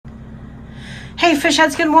Hey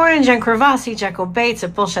Fishheads, good morning. Jen Cravasi, Jekyll Baits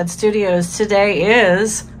at Bullshed Studios. Today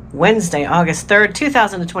is Wednesday, August 3rd,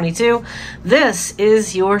 2022. This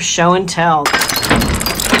is your show and tell.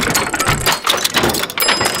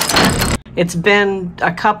 It's been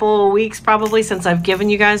a couple weeks probably since I've given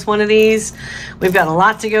you guys one of these. We've got a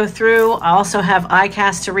lot to go through. I also have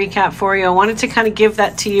iCast to recap for you. I wanted to kind of give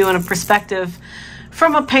that to you in a perspective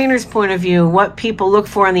from a painter's point of view, what people look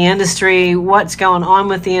for in the industry, what's going on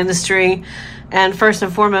with the industry, and first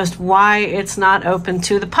and foremost, why it's not open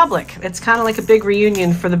to the public. It's kind of like a big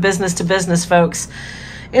reunion for the business-to-business folks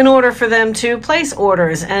in order for them to place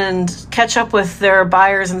orders and catch up with their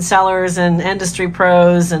buyers and sellers and industry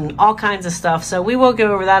pros and all kinds of stuff. So we will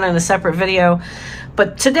go over that in a separate video.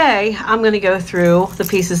 But today, I'm going to go through the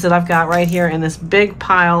pieces that I've got right here in this big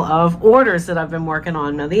pile of orders that I've been working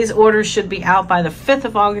on. Now, these orders should be out by the 5th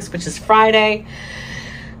of August, which is Friday.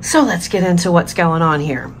 So let's get into what's going on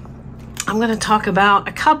here. I'm going to talk about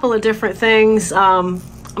a couple of different things. I'm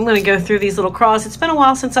going to go through these little craws. It's been a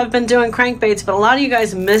while since I've been doing crankbaits, but a lot of you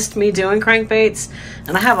guys missed me doing crankbaits,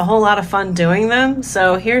 and I have a whole lot of fun doing them.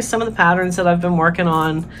 So here's some of the patterns that I've been working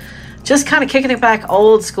on. Just kind of kicking it back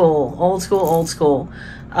old school, old school, old school.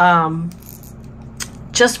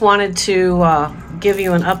 Just wanted to give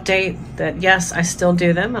you an update that yes, I still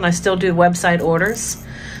do them, and I still do website orders.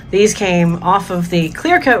 These came off of the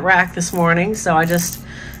clear coat rack this morning, so I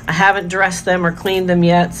haven't dressed them or cleaned them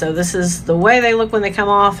yet. So this is the way they look when they come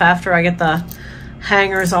off after I get the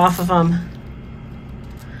hangers off of them.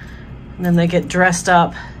 And then they get dressed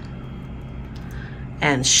up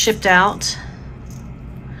and shipped out.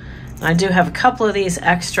 I do have a couple of these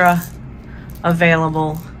extra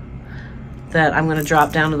available that I'm going to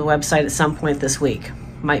drop down to the website at some point this week.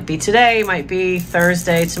 Might be today, might be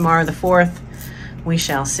Thursday, tomorrow the 4th. We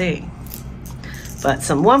shall see. But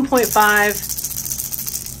some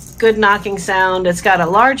 1.5, good knocking sound. It's got a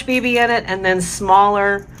large BB in it and then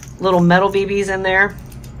smaller little metal BBs in there.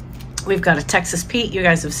 We've got a Texas Pete. You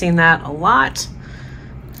guys have seen that a lot.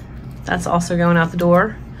 That's also going out the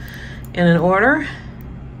door in an order.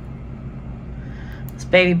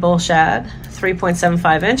 Baby bull shad,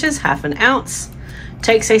 3.75 inches, half an ounce.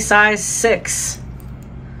 Takes a size 6.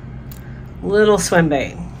 Little swim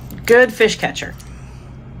bait. Good fish catcher.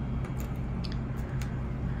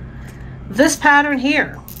 This pattern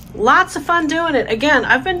here, lots of fun doing it. Again,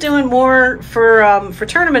 I've been doing more for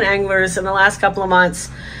tournament anglers in the last couple of months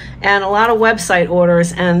and a lot of website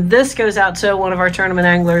orders. And this goes out to one of our tournament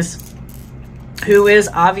anglers who is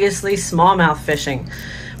obviously smallmouth fishing.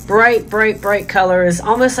 Bright, bright, bright colors,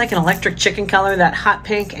 almost like an electric chicken color, that hot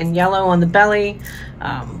pink and yellow on the belly.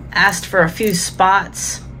 Asked for a few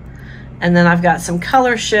spots. And then I've got some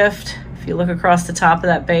color shift. If you look across the top of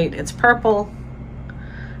that bait, it's purple.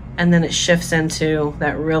 And then it shifts into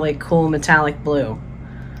that really cool metallic blue.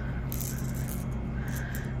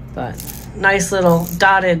 But nice little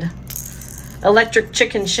dotted electric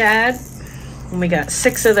chicken shad. And we got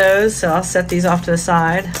 6 of those, so I'll set these off to the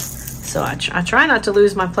side. So I try not to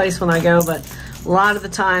lose my place when I go, but a lot of the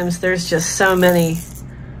times there's just so many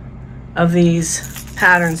of these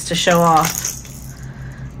patterns to show off.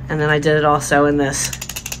 And then I did it also in this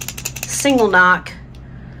single knock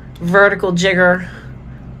vertical jigger,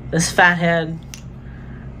 this fathead,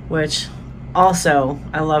 which also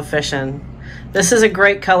I love fishing. This is a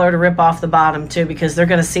great color to rip off the bottom too, because they're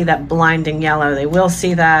going to see that blinding yellow. They will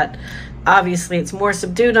see that. Obviously it's more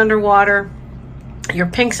subdued underwater. Your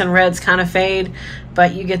pinks and reds kind of fade,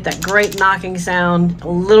 but you get that great knocking sound, a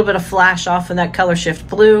little bit of flash off of that color shift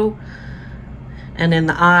blue, and in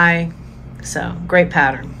the eye. So great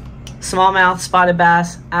pattern. Smallmouth spotted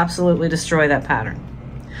bass, absolutely destroy that pattern.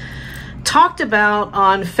 Talked about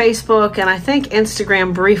on Facebook and I think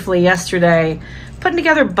Instagram briefly yesterday, putting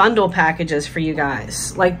together bundle packages for you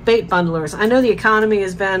guys, like bait bundlers. I know the economy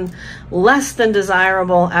has been less than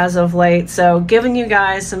desirable as of late, so giving you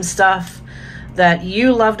guys some stuff that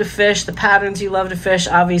you love to fish, the patterns you love to fish.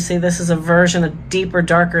 Obviously this is a version of deeper,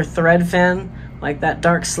 darker thread fin, like that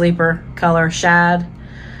dark sleeper color shad,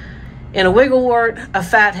 in a wigglewort, a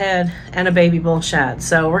fathead, and a baby bull shad.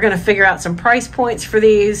 So we're going to figure out some price points for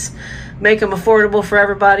these, make them affordable for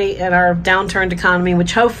everybody in our downturned economy,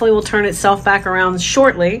 which hopefully will turn itself back around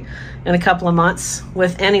shortly in a couple of months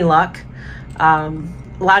with any luck. A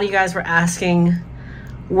lot of you guys were asking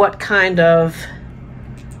what kind of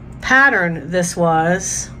pattern this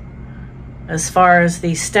was as far as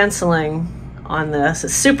the stenciling on this.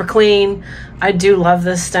 It's super clean. I do love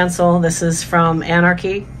this stencil. This is from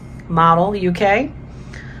Anarchy Model UK.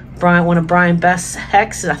 One of Brian Best's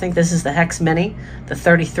Hex. I think this is the Hex Mini, the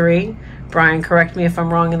 33. Brian, correct me if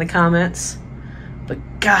I'm wrong in the comments. But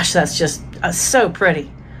gosh, that's just so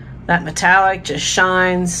pretty. That metallic just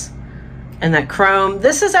shines, and that chrome.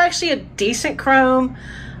 This is actually a decent chrome.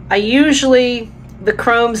 The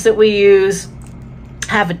chromes that we use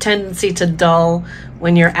have a tendency to dull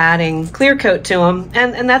when you're adding clear coat to them,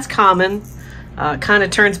 and that's common. Kind of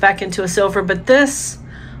turns back into a silver, but this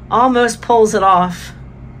almost pulls it off.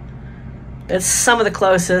 It's some of the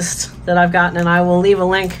closest that I've gotten, and I will leave a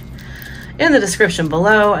link in the description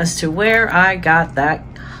below as to where I got that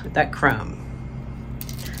chrome.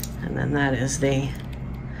 And then that is the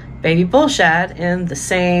baby bull shad in the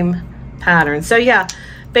same pattern. So yeah,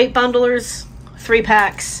 bait bundlers, 3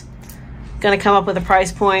 packs, gonna come up with a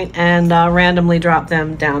price point and randomly drop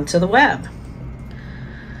them down to the web.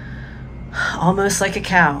 Almost like a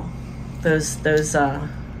cow, those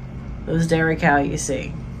dairy cow you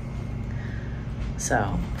see.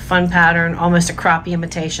 So fun pattern, almost a crappie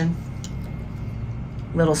imitation.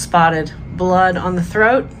 Little spotted blood on the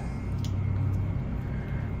throat.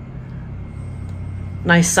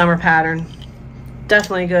 Nice summer pattern,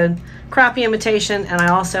 definitely good crappie imitation. And I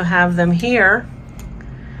also have them here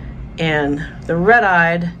in the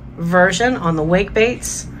red-eyed version on the wake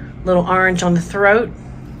baits, little orange on the throat,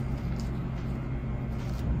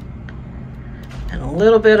 and a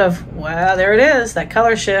little bit of, wow, there it is, that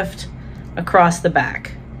color shift across the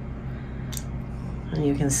back. And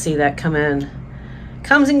you can see that come in,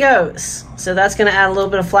 comes and goes. So that's going to add a little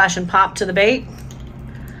bit of flash and pop to the bait,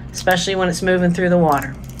 especially when it's moving through the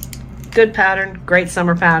water. Good pattern, great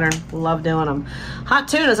summer pattern, love doing them. Hot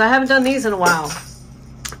tunas, I haven't done these in a while.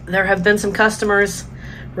 There have been some customers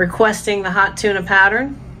requesting the hot tuna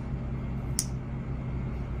pattern.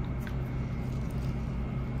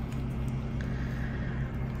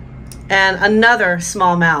 And another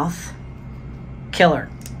smallmouth killer.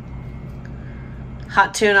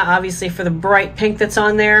 Hot tuna, obviously, for the bright pink that's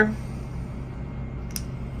on there.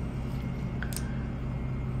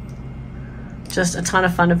 Just a ton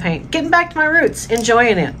of fun to paint. Getting back to my roots,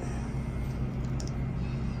 enjoying it.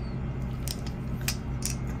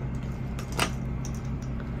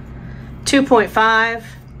 .5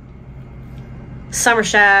 summer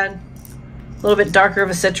shad, a little bit darker of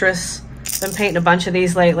a citrus. Been painting a bunch of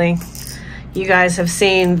these lately. You guys have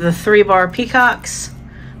seen the 3-bar peacocks,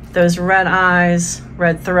 those red eyes,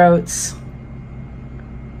 red throats.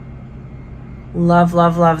 Love,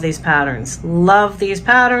 love, love these patterns. Love these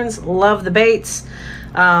patterns, love the baits.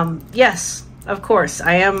 Yes, of course,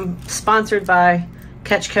 I am sponsored by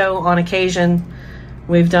Catch Co on occasion.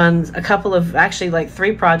 We've done a couple of, actually like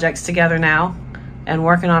 3 projects together now, and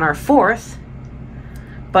working on our 4th,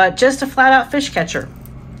 but just a flat out fish catcher.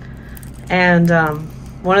 And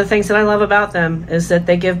one of the things that I love about them is that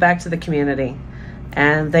they give back to the community,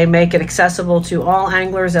 and they make it accessible to all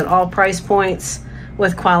anglers at all price points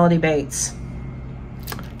with quality baits.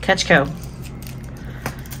 Catch Co.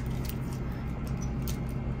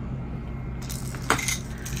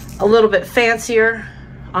 A little bit fancier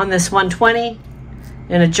on this 120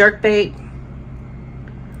 in a jerk bait.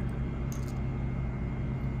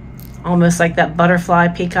 Almost like that butterfly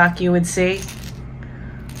peacock you would see.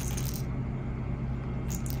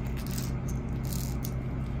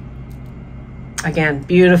 Again,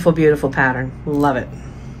 beautiful, beautiful pattern. Love it.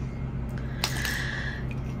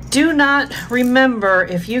 Do not remember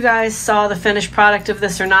if you guys saw the finished product of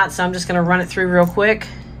this or not, so I'm just going to run it through real quick.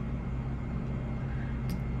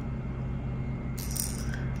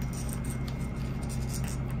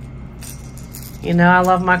 You know, I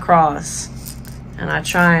love my craws, and I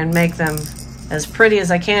try and make them as pretty as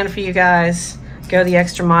I can for you guys, go the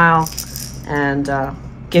extra mile, and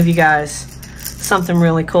give you guys something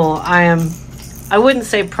really cool. I wouldn't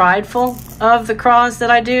say prideful of the craws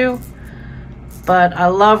that I do, but I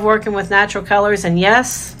love working with natural colors. And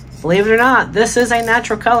yes, believe it or not, this is a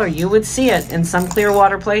natural color. You would see it in some clear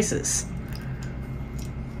water places,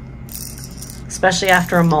 especially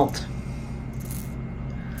after a molt.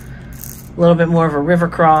 A little bit more of a river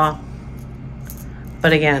craw,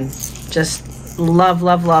 but again, just love,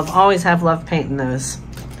 love, love. Always have loved painting those.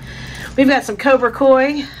 We've got some Cobra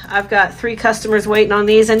Koi. I've got 3 customers waiting on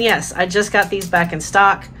these, and yes, I just got these back in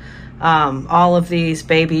stock. All of these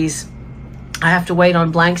babies, I have to wait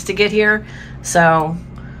on blanks to get here, so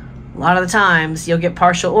a lot of the times you'll get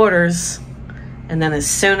partial orders, and then as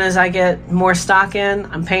soon as I get more stock in,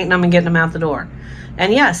 I'm painting them and getting them out the door.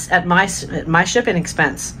 And yes, at my shipping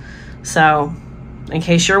expense. So in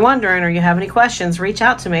case you're wondering or you have any questions, reach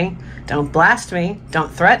out to me. Don't blast me,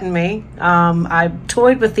 don't threaten me. I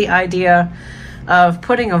toyed with the idea of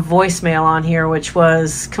putting a voicemail on here, which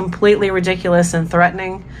was completely ridiculous and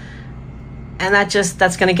threatening. And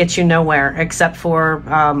that's going to get you nowhere, except for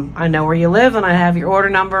I know where you live and I have your order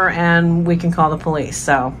number and we can call the police.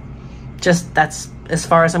 So that's as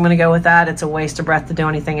far as I'm going to go with that. It's a waste of breath to do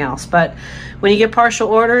anything else. But when you get partial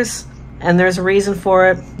orders and there's a reason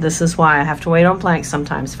for it, this is why I have to wait on planks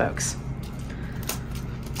sometimes, folks.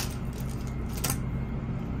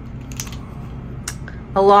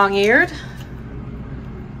 A long-eared.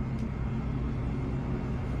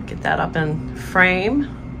 Get that up in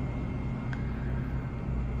frame.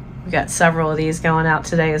 We got several of these going out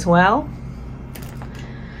today as well.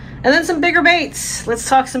 And then some bigger baits. Let's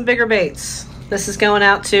talk some bigger baits. This is going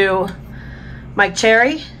out to Mike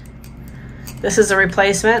Cherry. This is a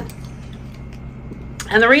replacement.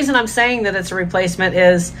 And the reason I'm saying that it's a replacement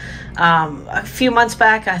is a few months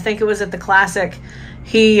back, I think it was at the Classic,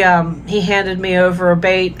 he handed me over a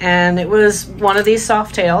bait, and it was one of these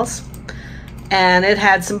soft tails, and it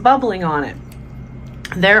had some bubbling on it.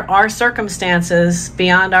 There are circumstances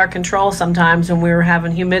beyond our control sometimes when we were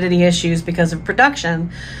having humidity issues because of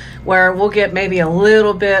production, where we'll get maybe a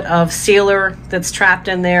little bit of sealer that's trapped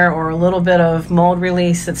in there or a little bit of mold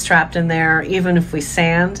release that's trapped in there, even if we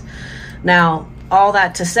sand. Now, all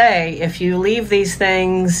that to say, if you leave these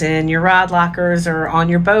things in your rod lockers or on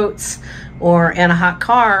your boats or in a hot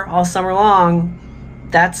car all summer long,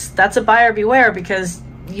 that's a buyer beware, because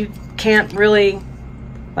you can't really,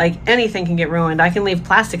 like, anything can get ruined. I can leave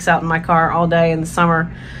plastics out in my car all day in the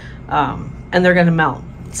summer and they're going to melt.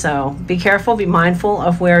 So be careful, be mindful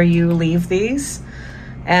of where you leave these.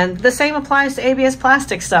 And the same applies to ABS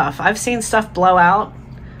plastic stuff. I've seen stuff blow out.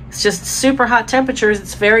 It's just super hot temperatures.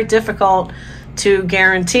 It's very difficult to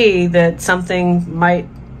guarantee that something might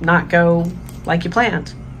not go like you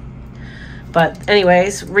planned. But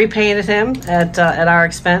anyways, repainted him at our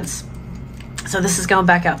expense. So this is going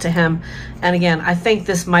back out to him. And again, I think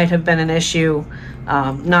this might have been an issue.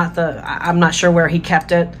 I'm not sure where he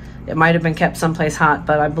kept it. It might have been kept someplace hot,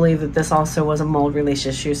 but I believe that this also was a mold release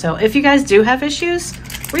issue. So if you guys do have issues,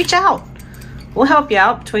 reach out. We'll help you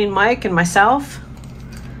out between Mike and myself.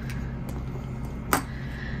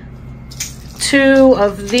 Two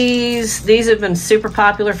of these have been super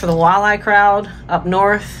popular for the walleye crowd up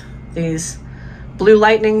north. These blue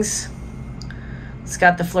lightnings. It's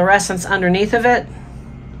got the fluorescence underneath of it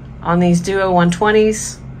on these Duo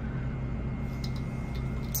 120s.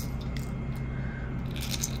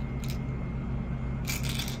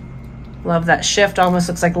 Love that shift, almost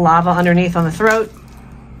looks like lava underneath on the throat.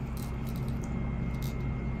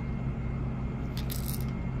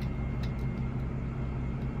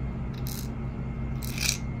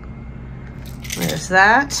 There's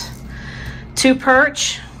that. Two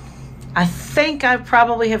perch. I think I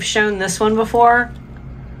probably have shown this one before.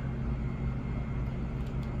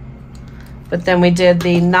 But then we did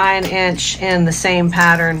the 9-inch in the same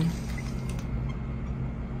pattern.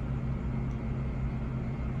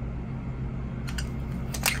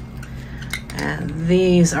 And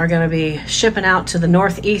these are going to be shipping out to the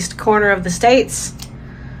northeast corner of the States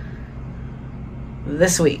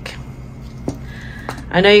this week.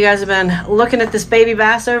 I know you guys have been looking at this baby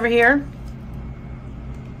bass over here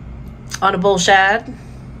on a bull shad.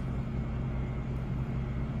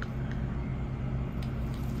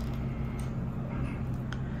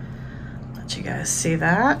 Let you guys see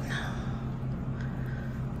that.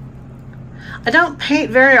 I don't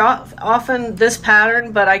paint very often this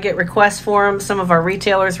pattern, but I get requests for them. Some of our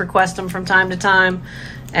retailers request them from time to time,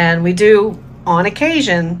 and we do, on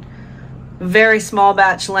occasion, very small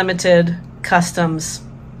batch limited customs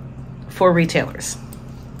for retailers.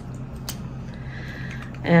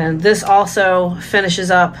 And this also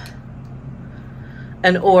finishes up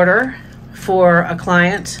an order for a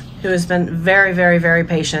client who has been very, very, very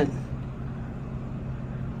patient.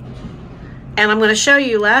 And I'm going to show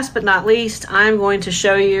you, last but not least, I'm going to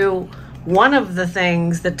show you one of the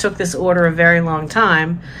things that took this order a very long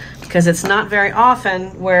time, because it's not very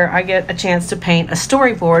often where I get a chance to paint a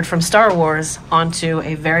storyboard from Star Wars onto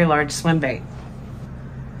a very large swim bait.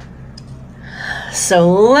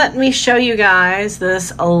 So let me show you guys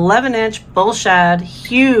this 11-inch bull shad,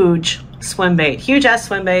 huge swim bait, huge ass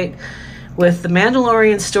swim bait with the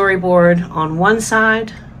Mandalorian storyboard on one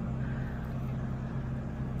side,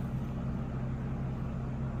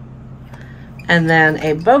 and then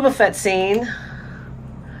a Boba Fett scene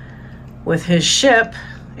with his ship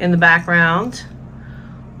in the background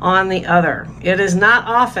on the other. It is not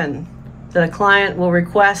often that a client will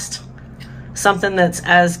request something that's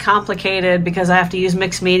as complicated, because I have to use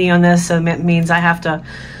mixed media on this, so it means I have to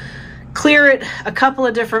clear it a couple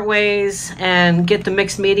of different ways and get the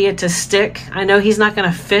mixed media to stick. I know he's not going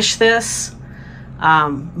to fish this,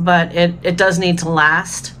 but it does need to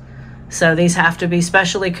last. So these have to be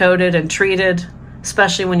specially coated and treated,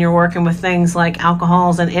 especially when you're working with things like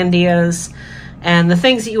alcohols and Indias and the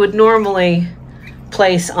things that you would normally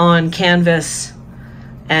place on canvas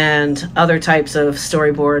and other types of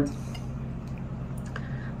storyboard.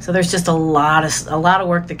 So there's just a lot of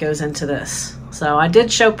work that goes into this. So I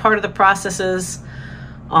did show part of the processes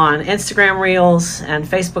on Instagram Reels and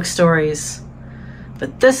Facebook Stories,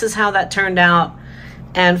 but this is how that turned out.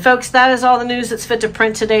 And folks, that is all the news that's fit to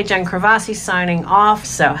print today. Jen Cravasi signing off.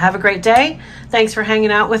 So have a great day. Thanks for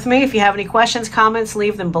hanging out with me. If you have any questions, comments,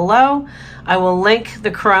 leave them below. I will link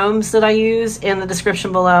the chromes that I use in the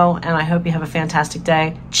description below, and I hope you have a fantastic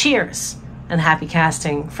day. Cheers and happy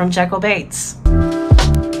casting from Jekyll BAITS.